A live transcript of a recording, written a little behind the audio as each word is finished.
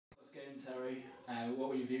game, Terry. What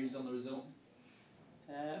were your views on the result?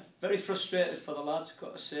 Very frustrated for the lads,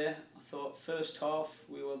 got to say. I thought first half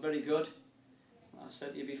we were very good. I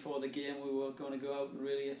said to you before the game we were going to go out and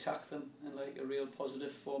really attack them in like a real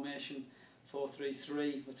positive formation,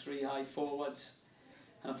 4-3-3 with three high forwards.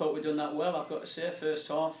 And I thought we'd done that well, I've got to say, first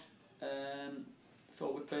half.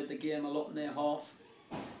 Thought we played the game a lot in their half,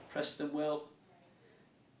 pressed them well.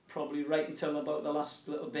 Probably right until about the last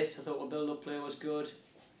little bit, I thought our build-up play was good.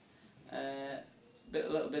 A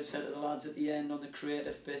little bit said to the lads at the end on the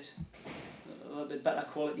creative bit. A little bit better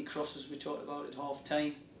quality crosses we talked about at half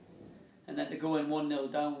time. And then to go in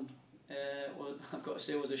 1-0 down, well, I've got to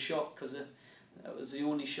say it was a shock, because that was the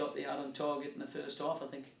only shot they had on target in the first half, I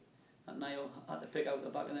think. And Niall had to pick out the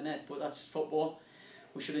back of the net, but that's football.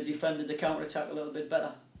 We should have defended the counter-attack a little bit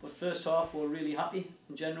better. But first half we were really happy.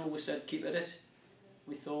 In general we said keep at it.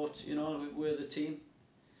 We thought, you know, we're the team.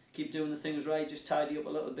 Keep doing the things right, just tidy up a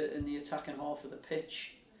little bit in the attacking half of the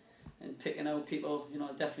pitch and picking out people, you know,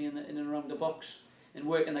 definitely in and around the box, and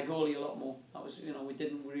working the goalie a lot more. That was, you know, we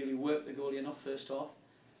didn't really work the goalie enough first half.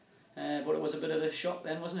 But it was a bit of a shock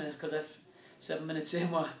then, wasn't it? Because 7 minutes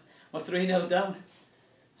in we're 3-0 down.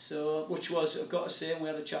 So, which was, I've got to say, and we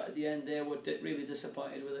had a chat at the end there, we're really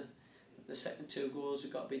disappointed with the second two goals.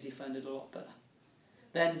 We've got to be defended a lot better.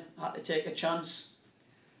 Then had to take a chance.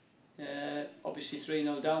 Obviously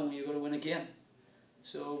 3-0 down when you've got to win a game.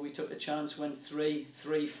 So we took a chance, went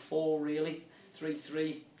 3-3-4 really,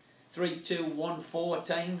 3-3, 3-2, 1-4 at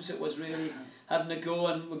times. It was really having a go,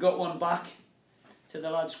 and we got one back, to the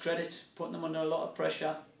lads' credit, putting them under a lot of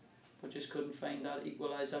pressure, but just couldn't find that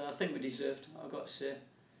equaliser. I think we deserved, I've got to say.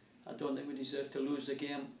 I don't think we deserved to lose the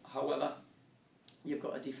game. However, you've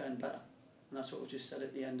got to defend better, and that's what we just said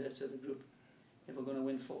at the end there to the group. If we're going to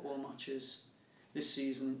win football matches this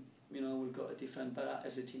season, you know, we've got to defend better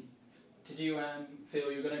as a team. Did you feel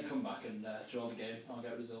you were going to come back and draw the game or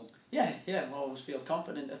get a result? Yeah, I always feel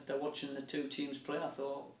confident after watching the two teams play. I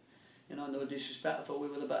thought, you know, no disrespect, I thought we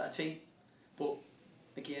were the better team. But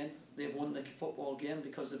again, they've won the football game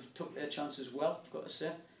because they've took their chances well, I've got to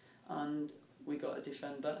say, and we got to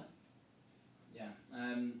defend better. Yeah.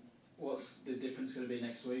 What's the difference going to be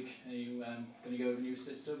next week? Are you going to go with a new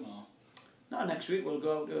system or? No, next week we'll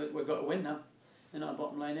go out. We've got to win now. You know,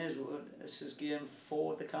 bottom line is, this is game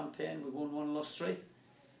 4 of the campaign. We've won 1, lost 3.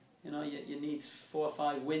 You know, you need 4 or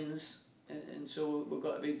 5 wins, and so we've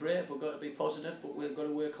got to be brave, we've got to be positive, but we've got to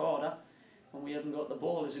work harder when we haven't got the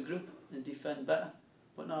ball as a group and defend better.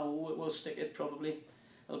 But no, we'll stick it probably.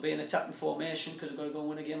 It'll be an attacking formation because we've got to go and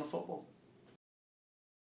win a game of football.